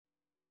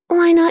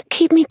Why not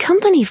keep me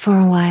company for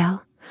a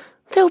while?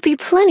 There'll be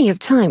plenty of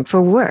time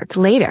for work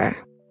later.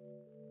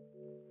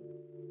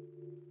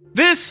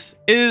 This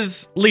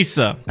is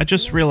Lisa. I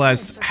just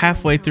realized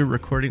halfway through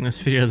recording this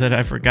video that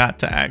I forgot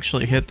to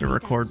actually hit the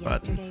record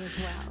button.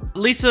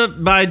 Lisa,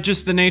 by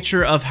just the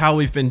nature of how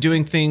we've been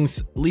doing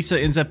things, Lisa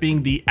ends up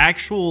being the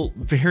actual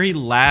very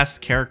last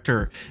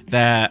character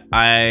that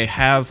I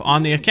have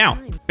on the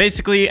account.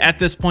 Basically, at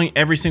this point,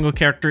 every single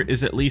character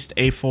is at least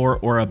A4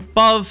 or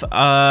above,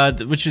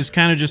 which has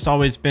kind of just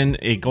always been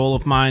a goal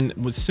of mine.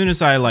 As soon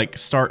as I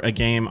start a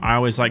game, I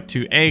always like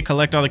to A,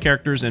 collect all the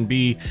characters, and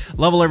B,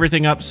 level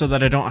everything up so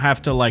that I don't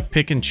have to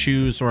pick and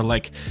choose, or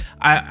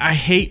I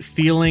hate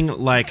feeling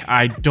like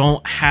I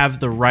don't have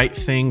the right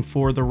thing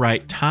for the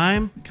right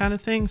time kind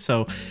of thing.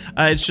 So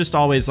it's just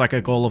always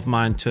a goal of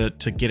mine to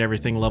get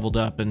everything leveled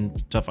up and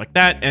stuff like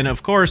that. And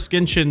of course,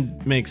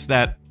 Genshin makes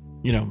that,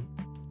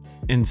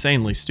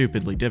 insanely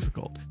stupidly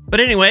difficult.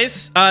 But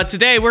anyways,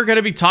 today we're going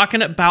to be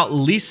talking about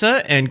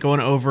Lisa and going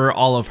over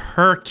all of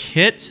her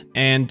kit.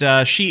 And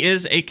she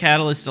is a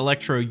Catalyst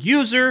Electro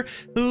user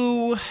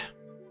who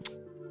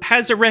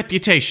has a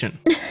reputation.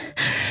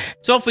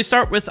 So if we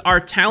start with our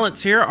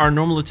talents here, our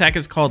normal attack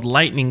is called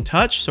Lightning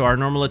Touch. So our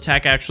normal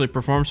attack actually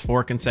performs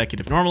 4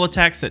 consecutive normal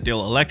attacks that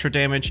deal electro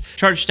damage.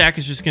 Charge attack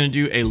is just going to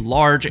do a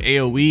large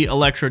AoE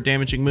electro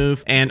damaging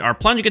move. And our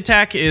plunging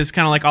attack is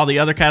kind of like all the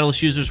other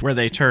Catalyst users where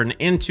they turn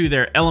into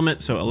their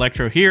element, so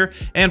electro here,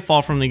 and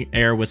fall from the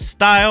air with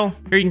style.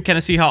 Here you can kind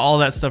of see how all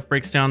that stuff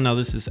breaks down. Now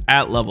this is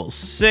at level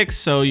 6,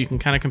 so you can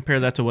kind of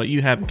compare that to what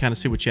you have and kind of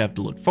see what you have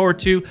to look forward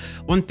to.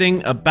 One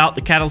thing about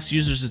the Catalyst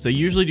users is they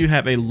usually do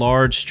have a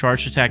large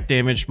charge attack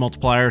damage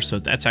multiplier, so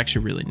that's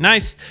actually really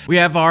nice. We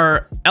have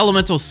our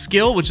elemental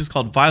skill, which is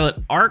called Violet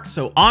Arc.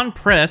 So on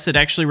press, it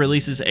actually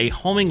releases a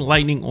homing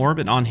lightning orb,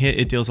 and on hit,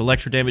 it deals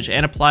electro damage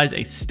and applies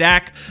a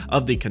stack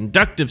of the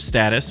conductive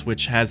status,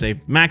 which has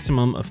a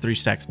maximum of 3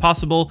 stacks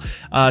possible,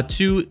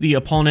 to the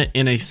opponent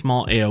in a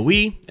small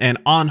AoE. And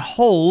on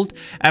hold,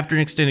 after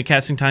an extended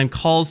casting time,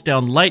 calls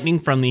down lightning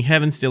from the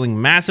heavens,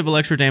 dealing massive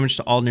electro damage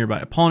to all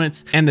nearby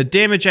opponents. And the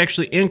damage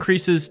actually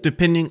increases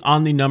depending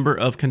on the number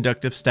of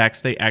conductive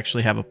stacks they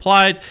actually have applied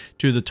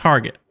to the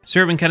target. So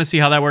here we can kind of see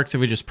how that works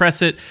if we just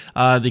press it.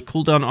 The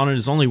cooldown on it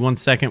is only 1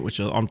 second, which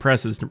on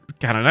press is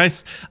kind of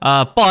nice.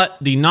 But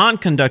the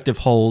non-conductive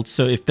hold,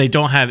 so if they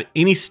don't have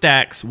any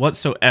stacks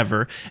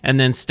whatsoever, and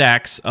then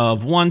stacks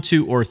of 1,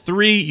 2, or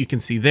 3, you can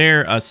see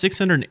there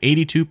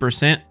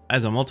 682%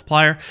 as a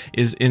multiplier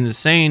is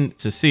insane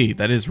to see.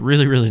 That is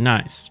really, really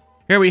nice.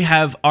 Here we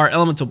have our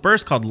elemental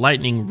burst called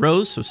Lightning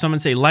Rose. So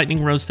summons a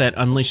lightning rose that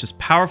unleashes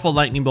powerful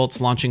lightning bolts,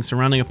 launching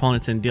surrounding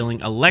opponents and dealing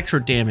electro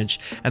damage.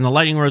 And the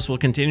lightning rose will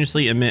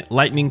continuously emit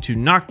lightning to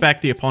knock back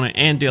the opponent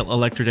and deal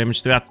electro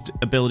damage throughout the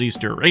ability's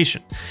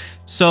duration.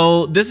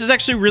 So this is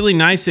actually really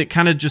nice. It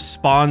kind of just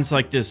spawns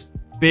this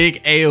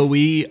big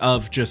AoE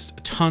of just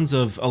tons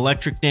of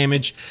electric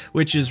damage,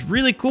 which is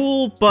really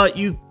cool, but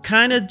you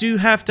kind of do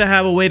have to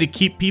have a way to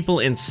keep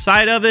people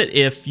inside of it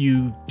if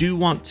you do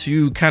want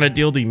to kind of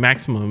deal the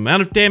maximum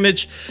amount of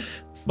damage,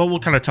 but we'll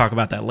kind of talk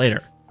about that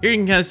later. Here you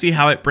can kind of see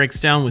how it breaks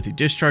down with the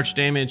discharge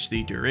damage,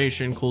 the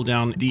duration,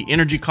 cooldown. The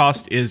energy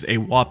cost is a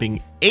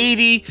whopping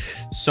 80,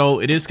 so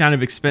it is kind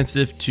of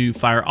expensive to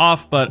fire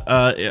off, but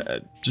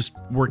just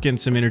work in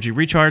some energy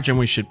recharge and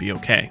we should be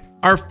okay.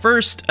 Our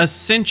first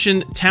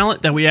Ascension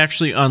talent that we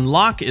actually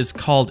unlock is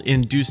called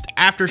Induced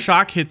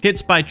Aftershock.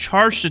 Hits by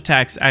charged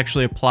attacks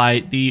actually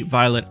apply the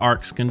Violet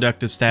Arc's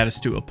conductive status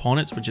to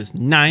opponents, which is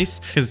nice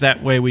because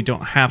that way we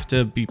don't have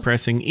to be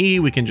pressing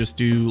E. We can just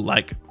do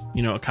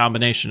a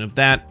combination of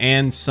that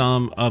and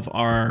some of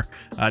our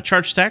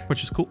charge attack,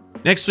 which is cool.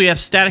 Next, we have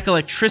Static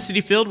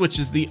Electricity Field, which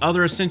is the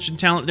other Ascension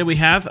talent that we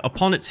have.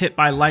 Opponents hit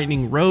by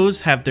Lightning Rose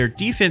have their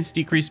defense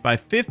decreased by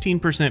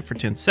 15% for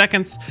 10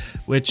 seconds,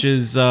 which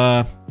is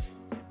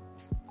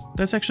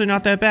that's actually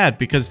not that bad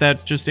because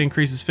that just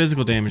increases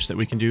physical damage that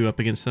we can do up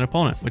against an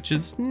opponent, which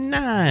is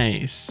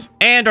nice.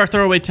 And our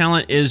throwaway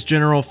talent is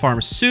General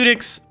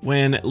Pharmaceutics.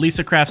 When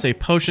Lisa crafts a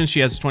potion, she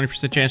has a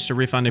 20% chance to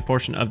refund a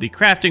portion of the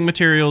crafting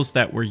materials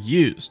that were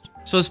used.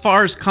 So as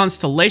far as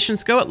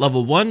Constellations go, at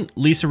level 1,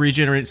 Lisa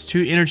regenerates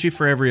 2 energy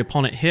for every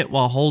opponent hit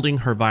while holding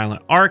her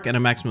Violent Arc, and a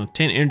maximum of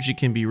 10 energy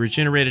can be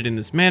regenerated in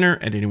this manner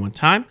at any one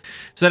time.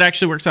 So that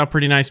actually works out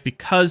pretty nice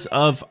because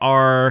of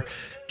our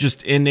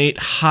just innate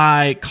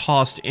high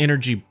cost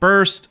energy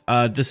burst.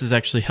 This is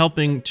actually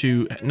helping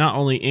to not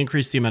only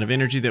increase the amount of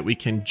energy that we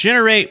can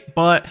generate,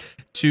 but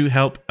to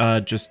help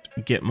just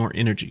get more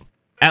energy.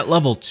 At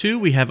level 2,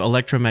 we have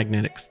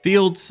Electromagnetic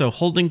Field. So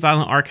holding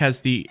Violent Arc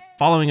has the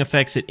following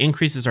effects. It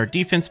increases our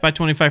defense by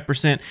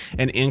 25%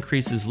 and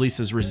increases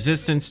Lisa's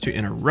resistance to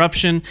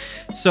interruption.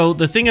 So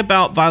the thing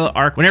about Violet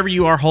Arc, whenever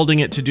you are holding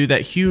it to do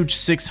that huge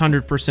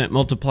 600%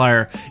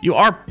 multiplier, you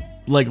are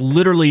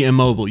literally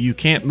immobile. You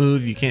can't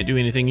move, you can't do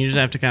anything. You just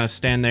have to kind of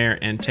stand there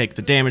and take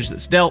the damage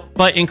that's dealt.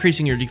 But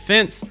increasing your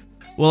defense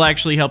will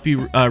actually help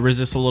you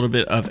resist a little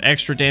bit of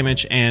extra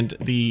damage, and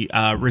the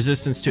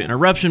resistance to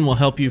interruption will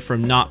help you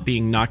from not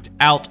being knocked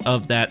out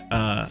of that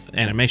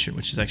animation,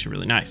 which is actually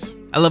really nice.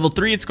 At level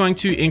 3, it's going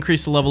to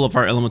increase the level of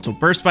our elemental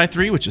burst by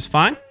 3, which is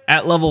fine.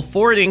 At level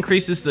 4, it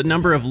increases the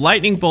number of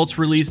lightning bolts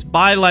released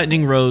by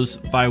lightning rose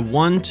by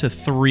 1 to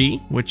 3,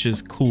 which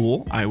is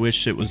cool. I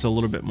wish it was a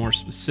little bit more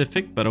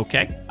specific, but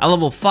okay. At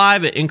level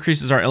 5, it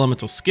increases our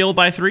elemental skill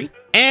by 3.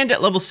 And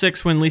at level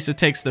 6, when Lisa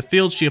takes the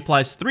field, she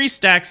applies 3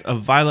 stacks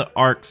of Violet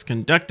Arc's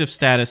conductive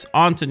status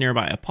onto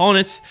nearby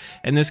opponents,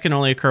 and this can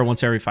only occur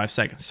once every 5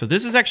 seconds. So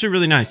this is actually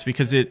really nice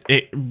because it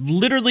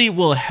literally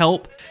will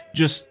help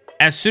just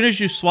as soon as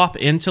you swap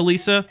into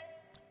Lisa,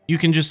 you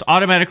can just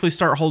automatically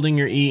start holding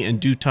your E and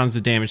do tons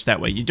of damage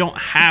that way. You don't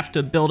have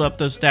to build up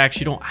those stacks.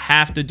 You don't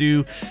have to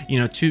do,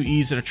 2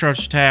 E's and a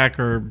charge attack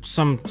or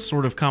some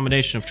sort of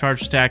combination of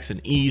charge attacks and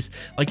E's.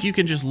 Like, you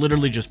can just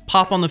literally just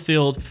pop on the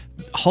field,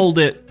 hold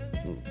it,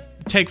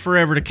 take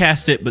forever to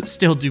cast it, but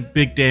still do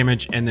big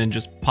damage and then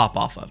just pop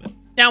off of it.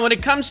 Now, when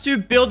it comes to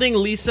building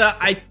Lisa,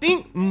 I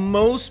think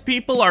most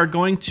people are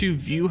going to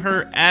view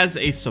her as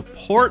a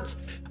support.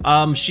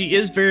 She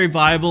is very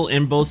viable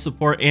in both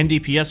support and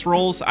DPS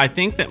roles. I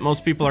think that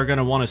most people are going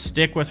to want to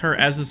stick with her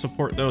as a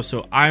support though,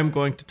 so I'm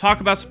going to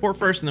talk about support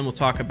first and then we'll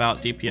talk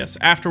about DPS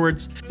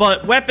afterwards.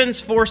 But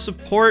weapons for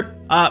support,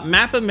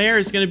 Map of Mare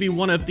is going to be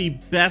one of the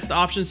best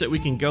options that we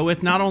can go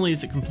with. Not only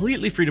is it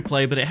completely free to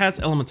play, but it has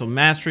Elemental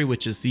Mastery,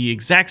 which is the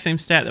exact same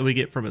stat that we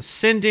get from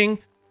Ascending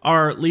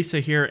our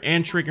Lisa here,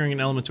 and triggering an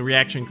elemental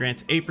reaction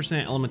grants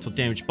 8% elemental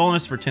damage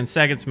bonus for 10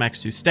 seconds,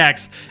 max 2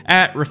 stacks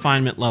at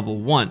refinement level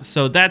 1.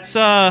 So that's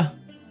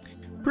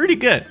pretty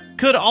good.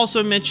 Could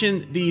also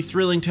mention the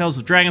Thrilling Tales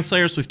of Dragon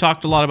Slayers. We've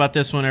talked a lot about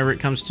this whenever it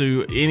comes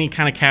to any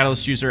kind of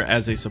catalyst user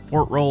as a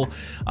support role.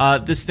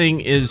 This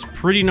thing is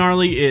pretty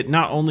gnarly. It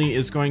not only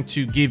is going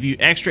to give you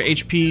extra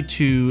HP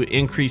to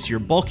increase your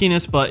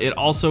bulkiness, but it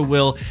also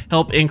will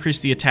help increase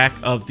the attack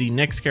of the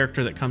next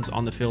character that comes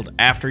on the field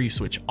after you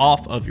switch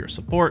off of your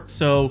support.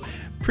 So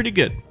pretty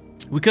good.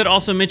 We could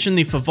also mention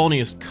the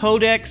Favonius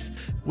Codex,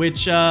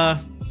 which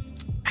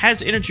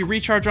has energy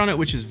recharge on it,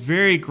 which is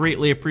very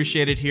greatly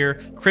appreciated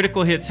here.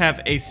 Critical hits have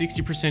a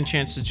 60%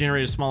 chance to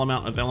generate a small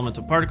amount of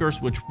elemental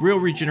particles, which will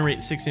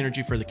regenerate 6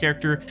 energy for the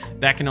character.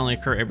 That can only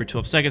occur every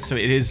 12 seconds, so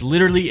it is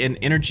literally an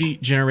energy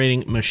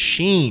generating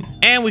machine.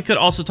 And we could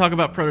also talk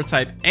about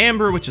Prototype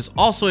Amber, which is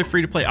also a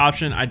free-to-play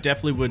option. I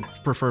definitely would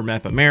prefer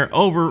Map of Mare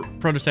over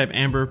Prototype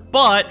Amber,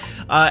 but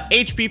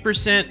HP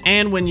percent,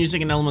 and when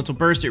using an elemental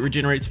burst, it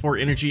regenerates 4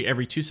 energy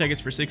every 2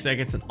 seconds for 6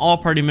 seconds, and all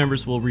party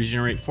members will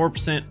regenerate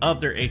 4%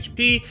 of their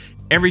HP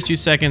every 2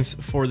 seconds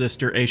for this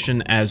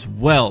duration as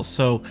well.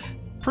 So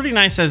pretty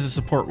nice as a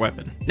support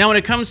weapon. Now, when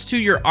it comes to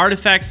your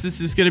artifacts, this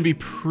is going to be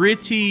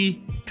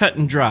pretty cut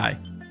and dry.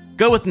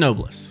 Go with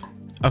Noblesse.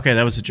 Okay,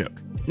 that was a joke.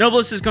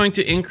 Noblesse is going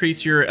to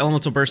increase your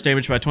elemental burst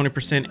damage by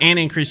 20% and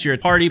increase your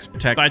party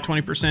attack by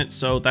 20%,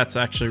 so that's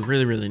actually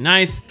really, really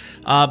nice.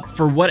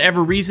 For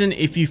whatever reason,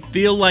 if you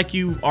feel like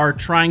you are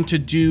trying to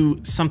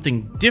do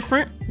something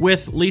different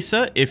with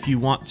Lisa, if you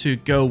want to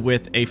go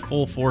with a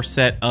full 4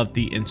 set of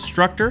the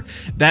Instructor,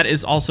 that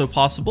is also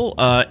possible.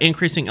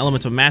 Increasing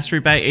Elemental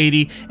Mastery by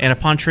 80, and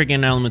upon triggering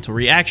an Elemental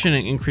Reaction,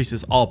 it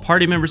increases all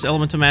party members'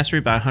 Elemental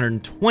Mastery by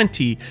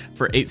 120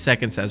 for 8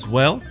 seconds as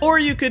well. Or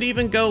you could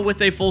even go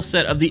with a full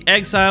set of the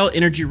Exile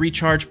Energy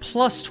Recharge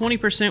plus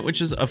 20%,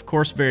 which is of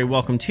course very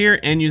welcomed here,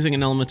 and using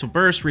an Elemental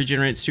Burst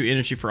regenerates 2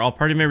 energy for all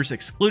party members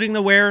excluding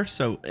the wearer,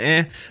 so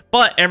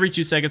but every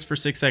 2 seconds for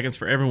 6 seconds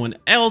for everyone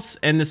else,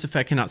 and this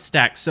effect cannot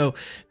stack. So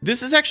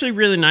this is actually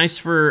really nice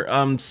for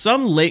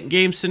some late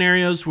game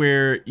scenarios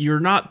where you're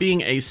not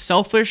being a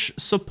selfish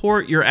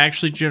support, you're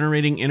actually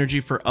generating energy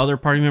for other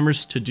party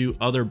members to do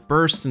other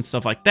bursts and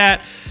stuff like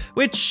that,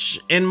 which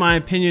in my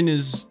opinion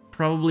is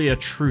probably a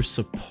true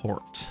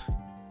support.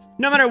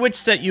 No matter which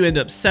set you end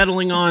up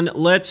settling on,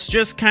 let's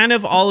just kind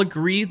of all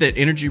agree that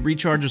energy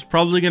recharge is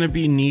probably going to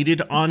be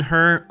needed on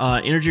her.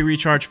 Energy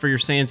recharge for your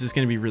Saiyans is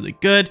going to be really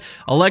good.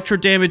 Electro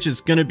damage is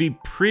going to be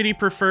pretty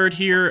preferred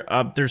here.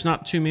 There's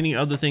not too many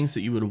other things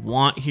that you would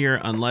want here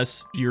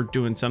unless you're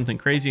doing something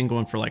crazy and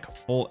going for like a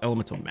full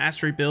elemental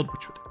mastery build,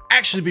 which would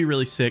actually be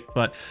really sick,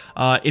 but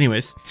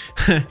anyways.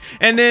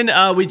 And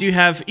then we do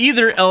have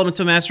either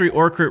elemental mastery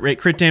or crit rate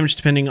crit damage,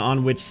 depending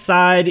on which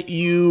side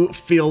you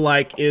feel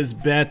like is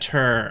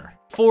better.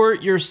 For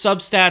your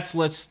substats,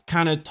 let's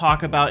kind of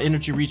talk about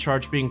energy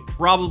recharge being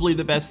probably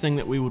the best thing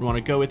that we would want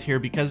to go with here,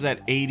 because that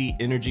 80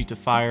 energy to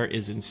fire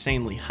is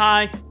insanely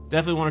high.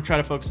 Definitely want to try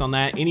to focus on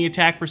that. Any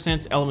attack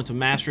percents, elemental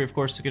mastery of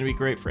course is going to be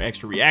great for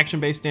extra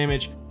reaction based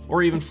damage,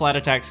 or even flat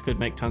attacks could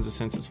make tons of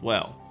sense as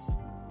well.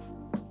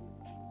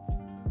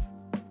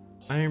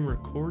 I am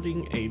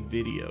recording a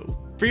video.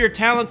 For your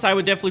talents, I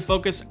would definitely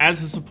focus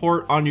as a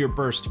support on your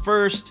burst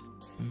first.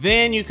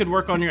 Then you could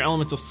work on your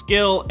elemental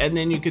skill, and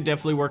then you could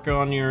definitely work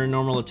on your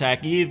normal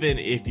attack, even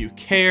if you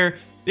care.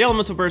 The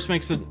elemental burst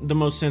makes the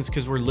most sense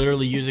because we're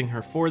literally using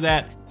her for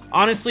that.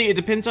 Honestly, it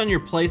depends on your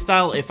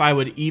playstyle if I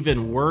would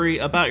even worry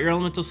about your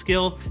elemental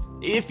skill.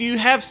 If you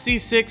have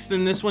C6,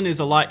 then this one is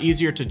a lot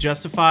easier to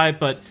justify,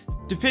 but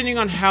depending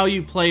on how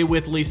you play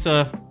with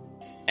Lisa,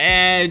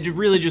 it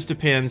really just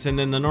depends. And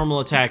then the normal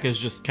attack is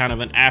just kind of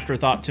an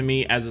afterthought to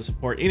me as a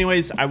support.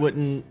 Anyways, I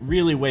wouldn't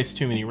really waste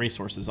too many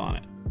resources on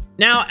it.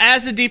 Now,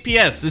 as a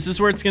DPS, this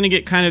is where it's going to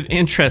get kind of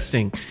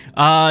interesting.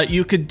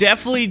 You could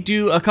definitely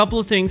do a couple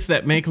of things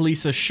that make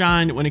Lisa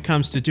shine when it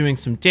comes to doing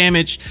some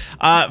damage.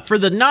 For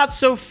the not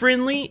so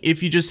friendly,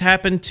 if you just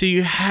happen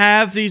to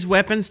have these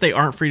weapons, they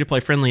aren't free to play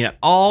friendly at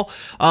all.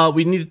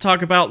 We need to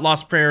talk about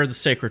Lost Prayer, the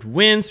Sacred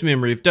Winds,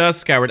 Memory of Dust,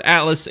 Skyward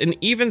Atlas, and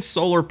even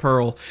Solar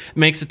Pearl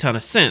makes a ton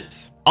of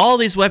sense. All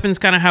these weapons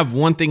kind of have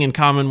one thing in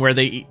common where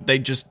they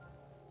just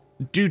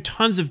do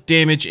tons of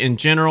damage in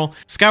general.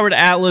 Skyward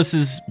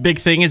Atlas's big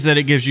thing is that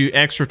it gives you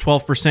extra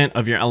 12%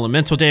 of your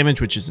elemental damage,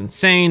 which is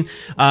insane.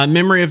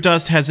 Memory of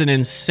Dust has an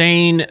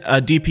insane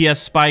DPS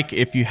spike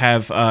if you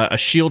have a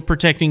shield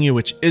protecting you,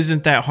 which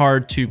isn't that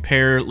hard to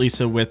pair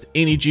Lisa with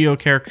any Geo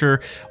character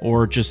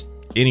or just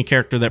any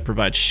character that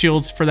provides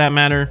shields for that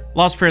matter.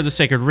 Lost Prayer of the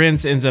Sacred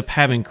Winds ends up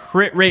having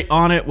crit rate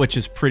on it, which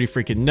is pretty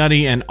freaking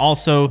nutty, and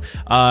also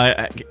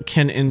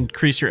can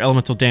increase your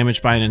elemental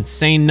damage by an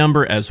insane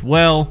number as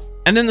well.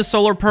 And then the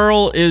Solar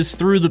Pearl is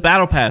through the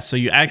Battle Pass, so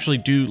you actually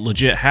do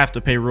legit have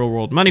to pay real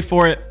world money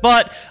for it,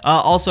 but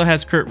also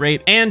has crit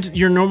rate, and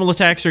your normal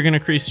attacks are going to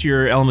increase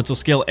your elemental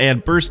skill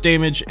and burst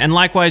damage, and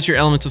likewise your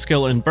elemental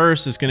skill and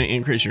burst is going to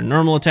increase your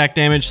normal attack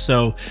damage,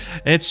 so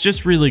it's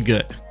just really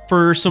good.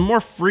 For some more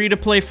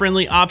free-to-play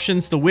friendly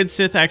options, the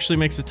Widsith actually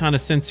makes a ton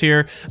of sense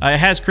here. It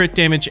has crit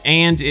damage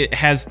and it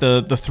has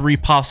the three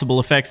possible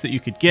effects that you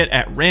could get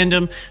at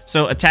random.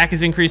 So attack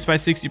is increased by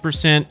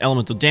 60%,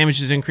 elemental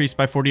damage is increased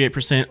by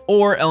 48%,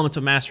 or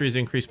elemental mastery is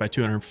increased by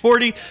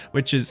 240,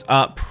 which is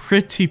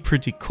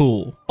pretty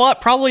cool. But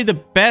probably the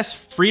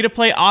best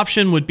free-to-play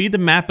option would be the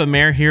Map of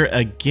Mare here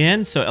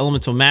again. So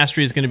elemental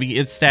mastery is going to be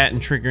its stat, and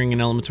triggering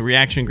an elemental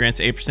reaction grants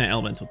 8%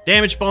 elemental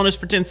damage bonus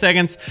for 10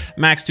 seconds,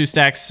 max 2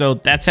 stacks. So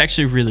that's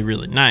actually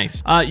really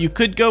nice. You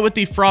could go with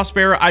the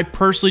Frostbearer. I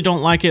personally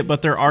don't like it,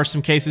 but there are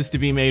some cases to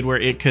be made where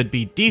it could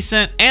be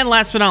decent. And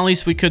last but not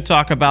least, we could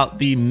talk about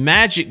the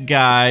Magic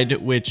Guide,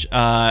 which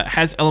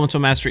has elemental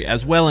mastery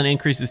as well and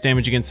increases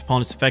damage against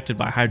opponents affected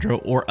by Hydro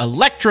or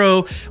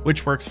Electro,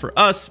 which works for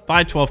us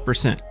by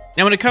 12%.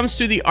 Now, when it comes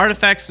to the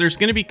artifacts, there's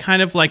going to be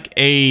kind of like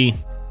a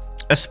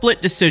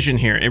split decision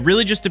here. It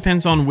really just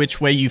depends on which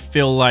way you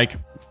feel like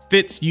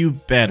fits you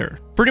better.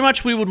 Pretty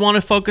much we would want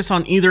to focus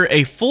on either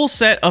a full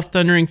set of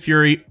Thundering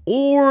Fury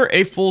or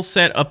a full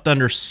set of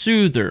Thunder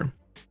Soother.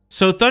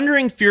 So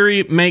Thundering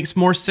Fury makes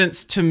more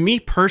sense to me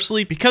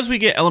personally because we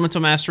get Elemental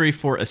Mastery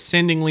for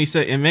Ascending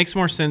Lisa. It makes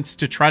more sense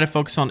to try to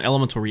focus on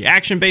Elemental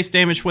Reaction based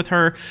damage with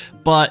her,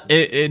 but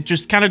it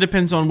just kind of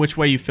depends on which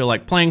way you feel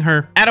like playing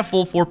her. At a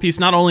full 4-piece,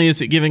 not only is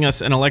it giving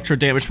us an Electro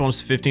damage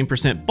bonus of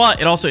 15%, but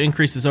it also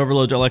increases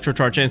Overload, Electro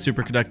Charge, and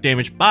Superconduct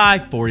damage by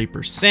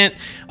 40%,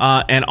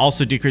 and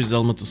also decreases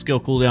Elemental Skill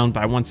cooldown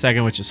by 1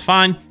 second, which is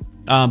fine.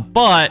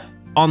 But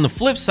on the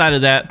flip side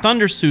of that,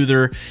 Thunder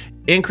Soother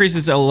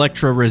increases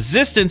Electro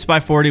resistance by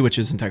 40, which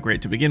isn't that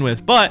great to begin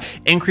with, but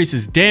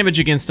increases damage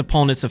against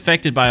opponents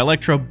affected by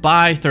Electro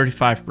by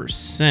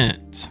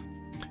 35%.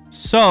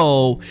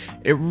 So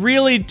it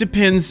really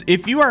depends.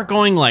 If you are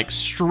going like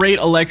straight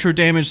Electro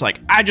damage, like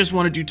I just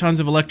want to do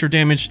tons of Electro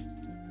damage,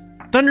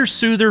 Thunder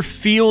Soother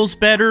feels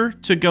better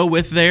to go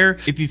with there.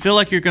 If you feel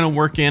like you're going to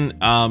work in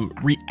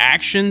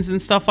reactions and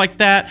stuff like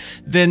that,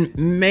 then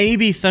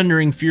maybe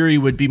Thundering Fury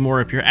would be more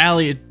up your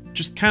alley. It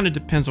just kind of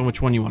depends on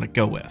which one you want to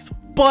go with.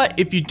 But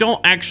if you don't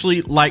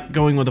actually like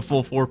going with a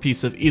full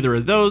 4-piece of either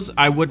of those,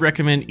 I would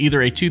recommend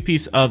either a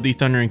 2-piece of the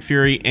Thundering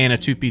Fury and a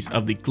 2-piece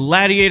of the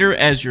Gladiator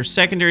as your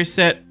secondary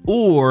set,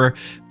 or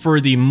for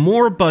the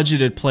more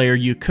budgeted player,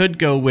 you could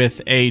go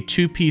with a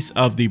 2-piece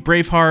of the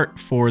Braveheart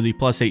for the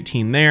plus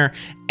 18 there,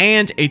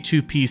 and a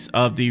 2-piece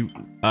of the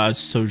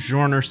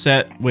Sojourner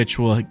set, which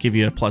will give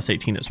you a plus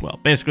 18 as well.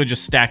 Basically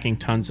just stacking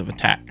tons of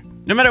attack.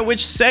 No matter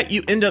which set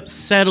you end up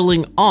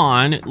settling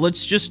on,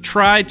 let's just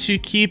try to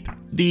keep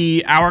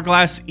the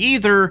Hourglass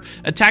either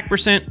attack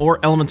percent or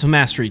elemental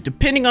mastery,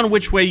 depending on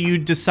which way you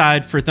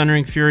decide for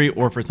Thundering Fury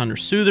or for Thunder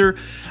Soother.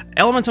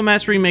 Elemental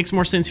mastery makes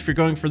more sense if you're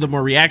going for the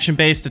more reaction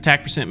based.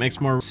 Attack percent makes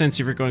more sense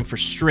if you're going for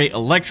straight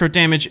electro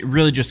damage. It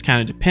really just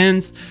kind of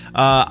depends.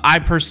 I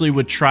personally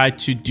would try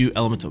to do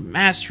elemental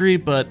mastery,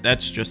 but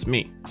that's just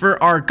me.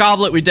 For our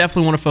goblet, we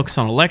definitely want to focus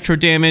on electro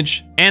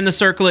damage, and the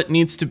circlet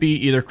needs to be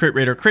either crit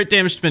rate or crit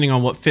damage, depending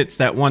on what fits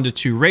that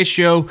 1-to-2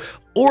 ratio.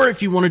 Or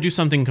if you want to do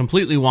something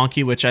completely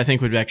wonky, which I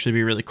think would actually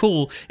be really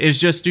cool, is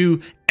just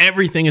do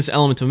everything as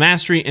elemental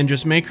mastery and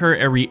just make her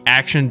a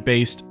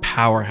reaction-based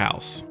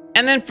powerhouse.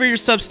 And then for your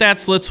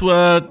substats, let's,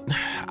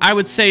 I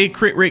would say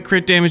crit rate,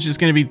 crit damage is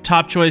going to be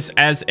top choice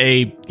as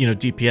a,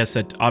 DPS.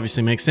 That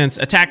obviously makes sense.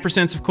 Attack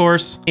percents, of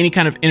course, any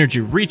kind of energy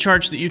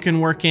recharge that you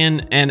can work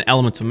in, and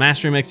elemental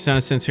mastery makes a ton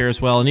of sense here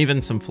as well, and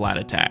even some flat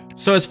attack.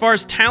 So as far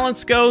as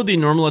talents go, the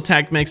normal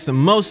attack makes the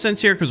most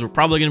sense here because we're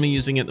probably going to be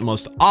using it the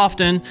most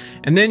often.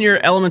 And then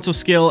your elemental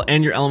skill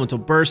and your elemental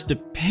burst,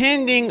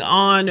 depending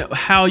on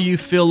how you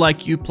feel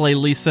like you play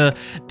Lisa,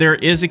 there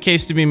is a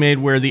case to be made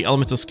where the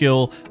elemental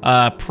skill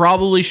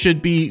probably should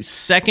be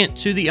second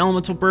to the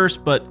elemental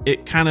burst, but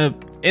it kind of,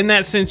 in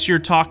that sense, you're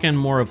talking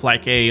more of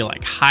like a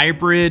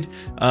hybrid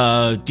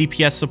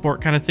DPS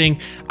support kind of thing.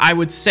 I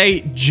would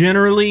say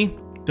generally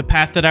the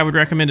path that I would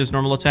recommend is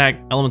normal attack,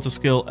 elemental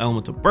skill,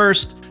 elemental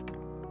burst.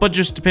 But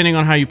just depending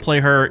on how you play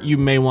her, you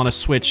may want to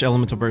switch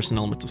elemental burst and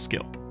elemental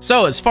skill.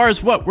 So as far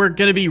as what we're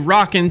going to be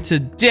rocking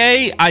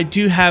today, I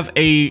do have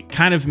a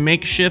kind of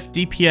makeshift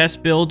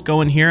DPS build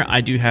going here.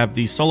 I do have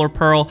the Solar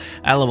Pearl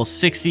at level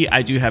 60.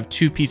 I do have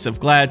 2-piece of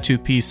Glad,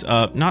 2-piece,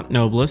 not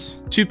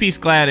Noblesse, 2-piece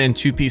Glad and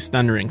 2-piece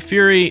Thundering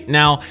Fury.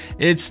 Now,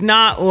 it's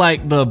not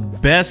like the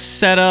best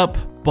setup,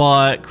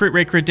 but crit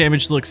rate, crit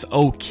damage looks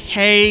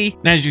okay.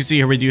 And as you see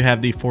here, we do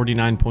have the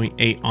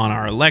 49.8 on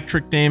our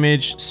electric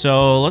damage.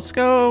 So let's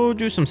go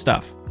do some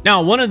stuff.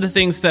 Now, one of the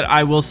things that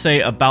I will say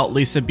about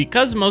Lisa,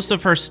 because most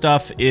of her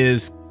stuff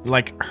is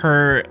like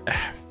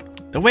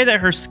the way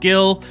that her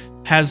skill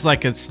has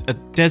like a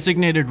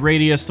designated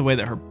radius, the way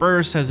that her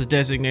burst has a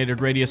designated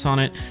radius on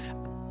it,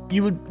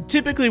 you would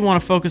typically want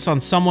to focus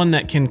on someone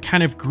that can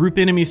kind of group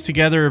enemies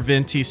together,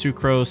 Venti,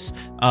 Sucrose,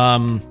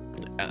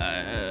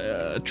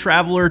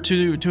 Traveler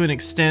to an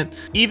extent.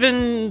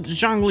 Even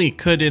Zhongli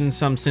could in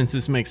some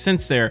senses make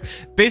sense there.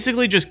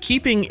 Basically just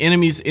keeping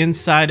enemies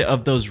inside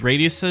of those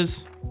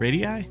radiuses.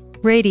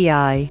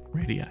 Radii?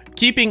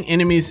 Keeping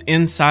enemies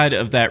inside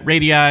of that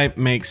radii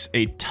makes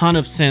a ton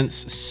of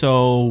sense.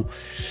 So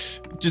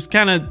just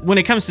kind of, when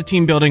it comes to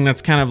team building,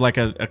 that's kind of like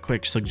a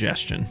quick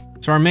suggestion.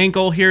 So our main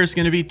goal here is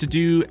going to be to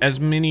do as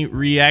many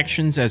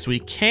reactions as we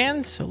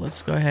can. So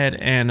let's go ahead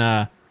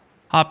and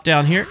hop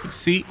down here.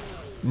 See,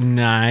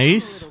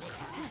 nice.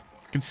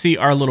 You can see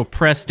our little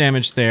press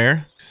damage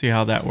there. See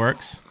how that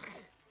works.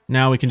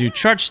 Now we can do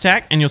charge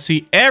attack, and you'll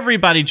see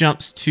everybody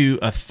jumps to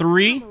a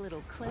 3.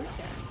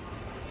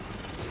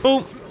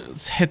 Boom.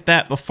 Let's hit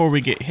that before we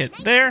get hit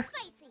there.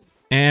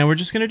 And we're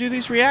just going to do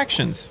these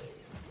reactions.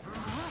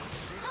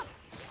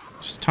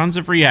 Just tons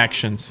of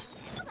reactions.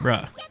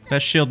 Bruh,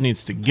 that shield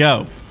needs to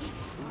go.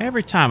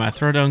 Every time I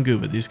throw down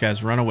Gooba, these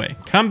guys run away.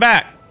 Come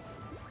back.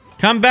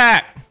 Come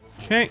back.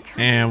 Okay,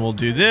 and we'll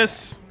do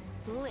this.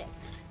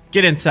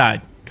 Get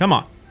inside. Come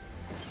on.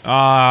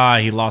 Ah,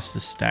 he lost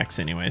his stacks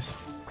anyways.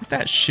 Get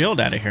that shield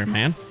out of here,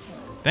 man.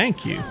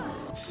 Thank you.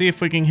 Let's see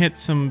if we can hit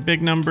some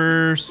big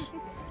numbers.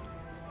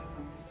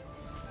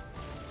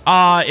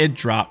 Ah, it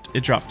dropped.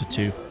 It dropped to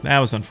 2. That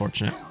was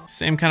unfortunate.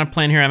 Same kind of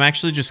plan here. I'm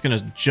actually just going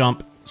to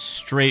jump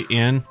straight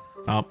in.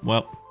 Oh,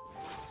 well.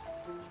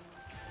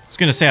 I was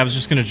going to say I was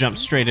just going to jump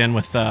straight in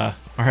with our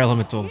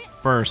elemental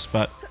burst,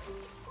 but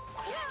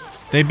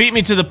they beat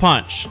me to the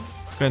punch.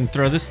 Let's go ahead and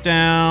throw this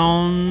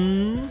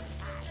down.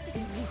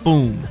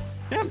 Boom.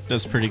 Yeah,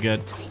 does pretty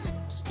good.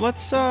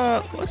 Let's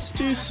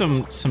do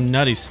some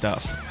nutty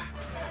stuff.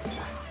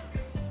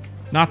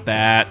 Not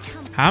that.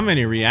 How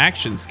many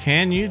reactions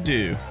can you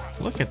do?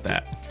 Look at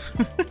that.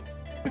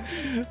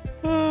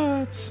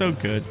 Oh, it's so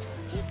good.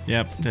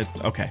 Yep,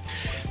 okay.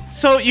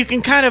 So you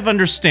can kind of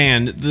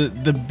understand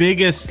the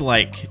biggest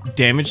like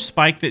damage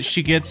spike that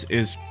she gets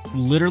is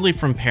literally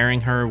from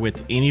pairing her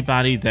with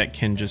anybody that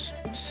can just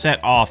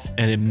set off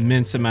an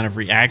immense amount of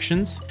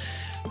reactions.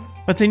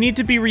 But they need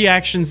to be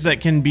reactions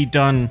that can be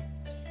done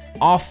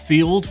off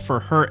field for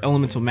her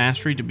elemental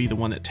mastery to be the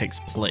one that takes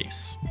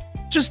place.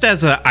 Just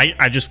as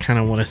I just kind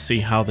of want to see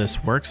how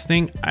this works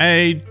thing,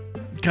 I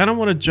kind of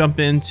want to jump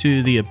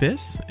into the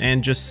abyss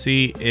and just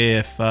see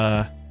if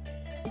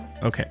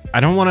okay, I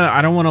don't want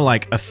to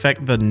like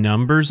affect the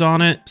numbers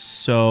on it,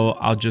 so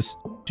I'll just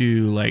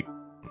do like,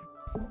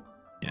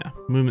 yeah,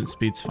 movement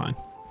speed's fine.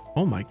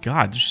 Oh my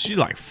god, she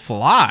like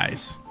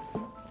flies.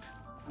 All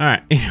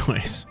right,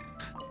 anyways.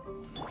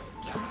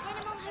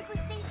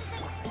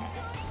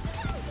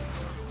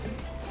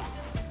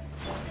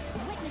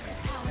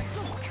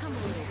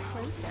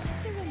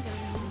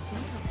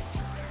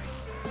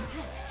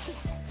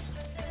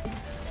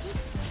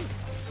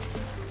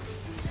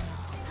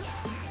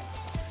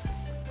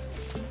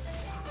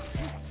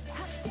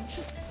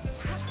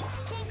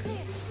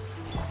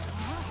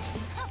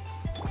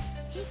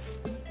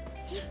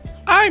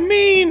 I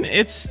mean,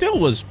 it still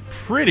was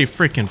pretty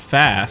freaking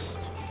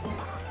fast.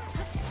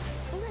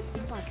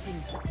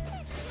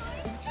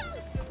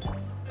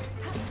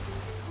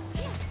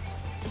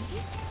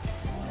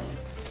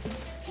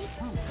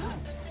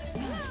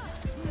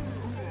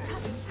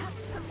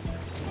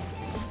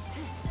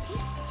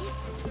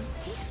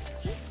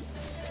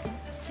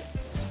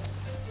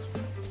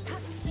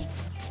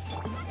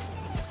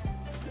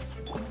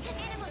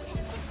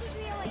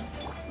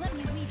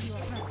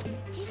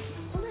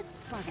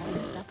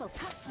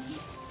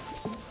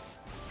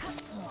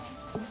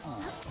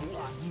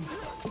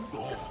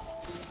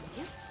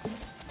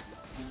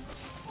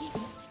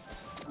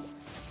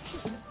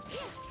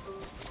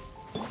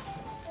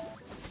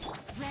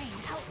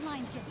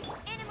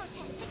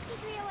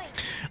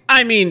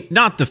 I mean,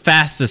 not the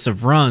fastest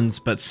of runs,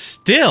 but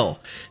still,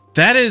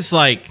 that is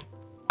like,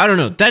 I don't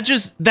know,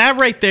 that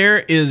right there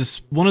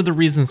is one of the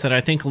reasons that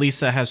I think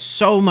Lisa has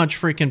so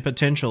much freaking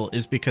potential,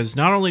 is because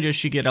not only does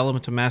she get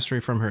Elemental Mastery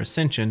from her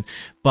Ascension,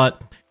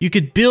 but you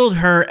could build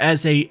her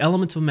as a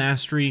Elemental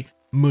Mastery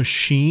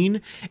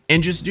machine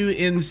and just do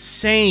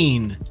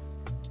insane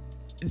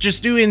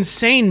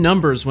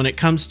numbers when it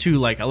comes to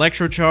like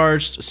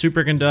electrocharged,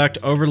 superconduct,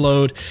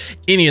 overload,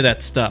 any of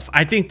that stuff.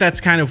 I think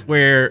that's kind of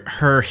where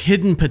her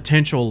hidden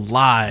potential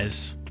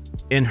lies,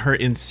 in her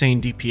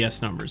insane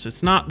DPS numbers.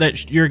 It's not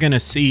that you're gonna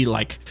see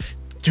like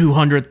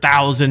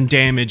 200,000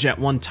 damage at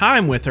one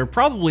time with her.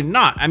 Probably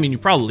not. I mean, you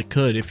probably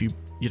could if you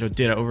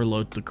did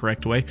overload the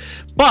correct way,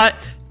 but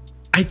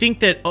I think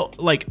that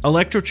like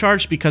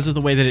electrocharge, because of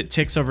the way that it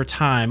ticks over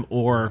time,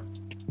 or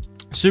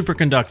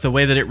superconduct, the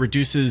way that it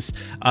reduces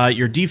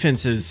your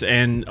defenses,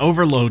 and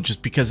overload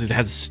just because it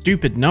has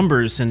stupid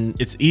numbers and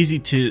it's easy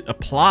to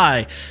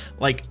apply,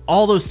 like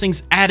all those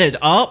things added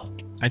up,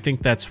 I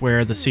think that's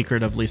where the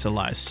secret of Lisa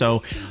lies.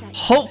 So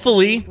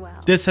hopefully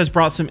this has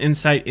brought some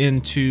insight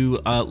into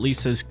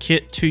Lisa's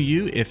kit to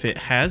you. If it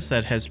has,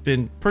 that has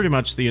been pretty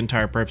much the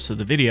entire purpose of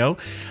the video.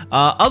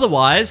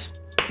 Otherwise,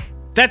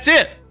 that's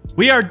it.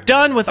 We are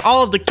done with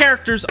all of the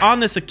characters on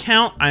this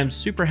account. I am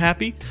super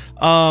happy.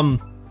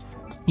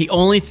 The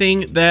only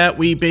thing that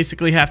we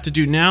basically have to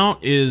do now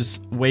is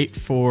wait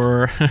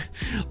for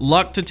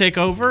luck to take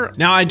over.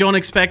 Now, I don't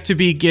expect to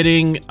be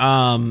getting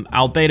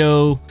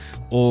Albedo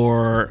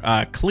or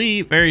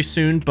Klee very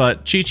soon, but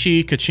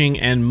Chi-Chi, Kaching,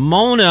 and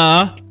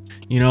Mona,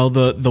 you know,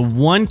 the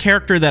one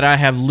character that I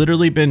have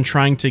literally been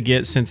trying to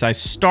get since I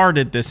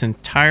started this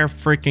entire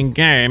freaking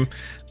game,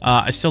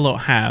 I still don't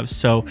have.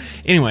 So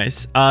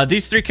anyways,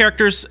 these three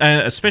characters,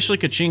 especially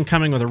Kaching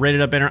coming with a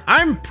rated up banner,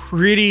 I'm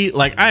pretty,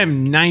 like, I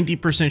am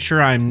 90% sure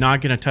I'm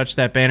not going to touch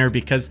that banner,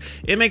 because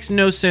it makes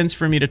no sense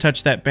for me to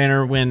touch that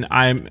banner when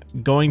I'm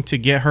going to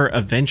get her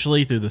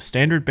eventually through the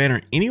standard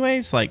banner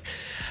anyways. Like,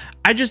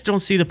 I just don't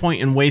see the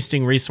point in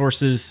wasting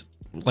resources,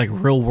 like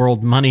real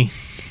world money,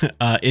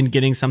 in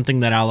getting something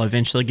that I'll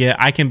eventually get.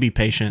 I can be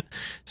patient,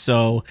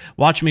 so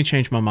watch me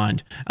change my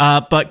mind.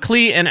 But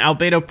Klee and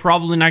Albedo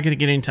probably not going to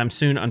get anytime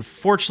soon.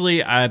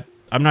 Unfortunately, I'm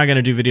not going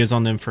to do videos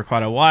on them for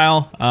quite a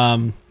while.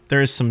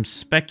 There is some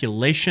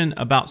speculation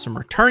about some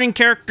returning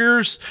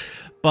characters,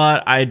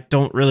 but I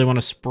don't really want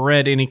to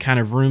spread any kind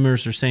of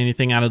rumors or say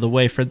anything out of the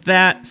way for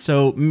that.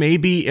 So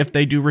maybe if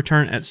they do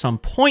return at some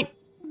point,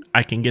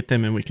 I can get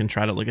them and we can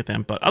try to look at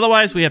them. But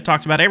otherwise, we have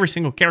talked about every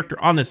single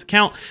character on this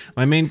account.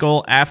 My main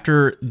goal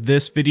after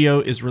this video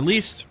is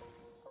released,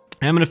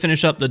 I'm going to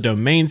finish up the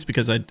domains,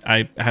 because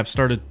I have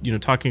started,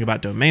 talking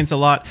about domains a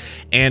lot,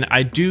 and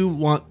I do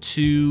want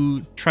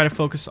to try to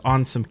focus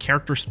on some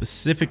character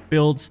specific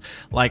builds.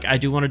 Like, I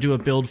do want to do a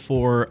build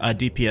for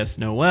DPS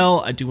Noelle.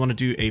 I do want to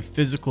do a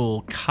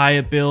physical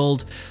Kaya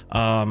build.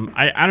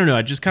 I don't know.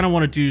 I just kind of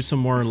want to do some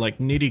more like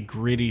nitty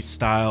gritty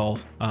style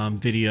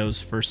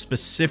videos for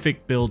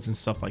specific builds and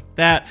stuff like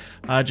that.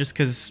 Just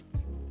because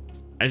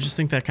I just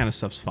think that kind of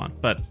stuff's fun.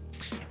 But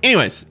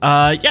anyways,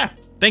 yeah.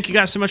 Thank you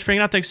guys so much for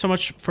hanging out. Thanks so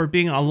much for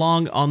being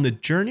along on the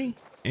journey.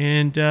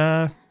 And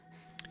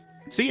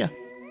see ya.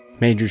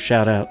 Major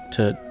shout out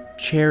to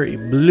Cherry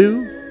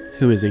Blue,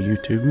 who is a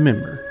YouTube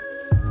member.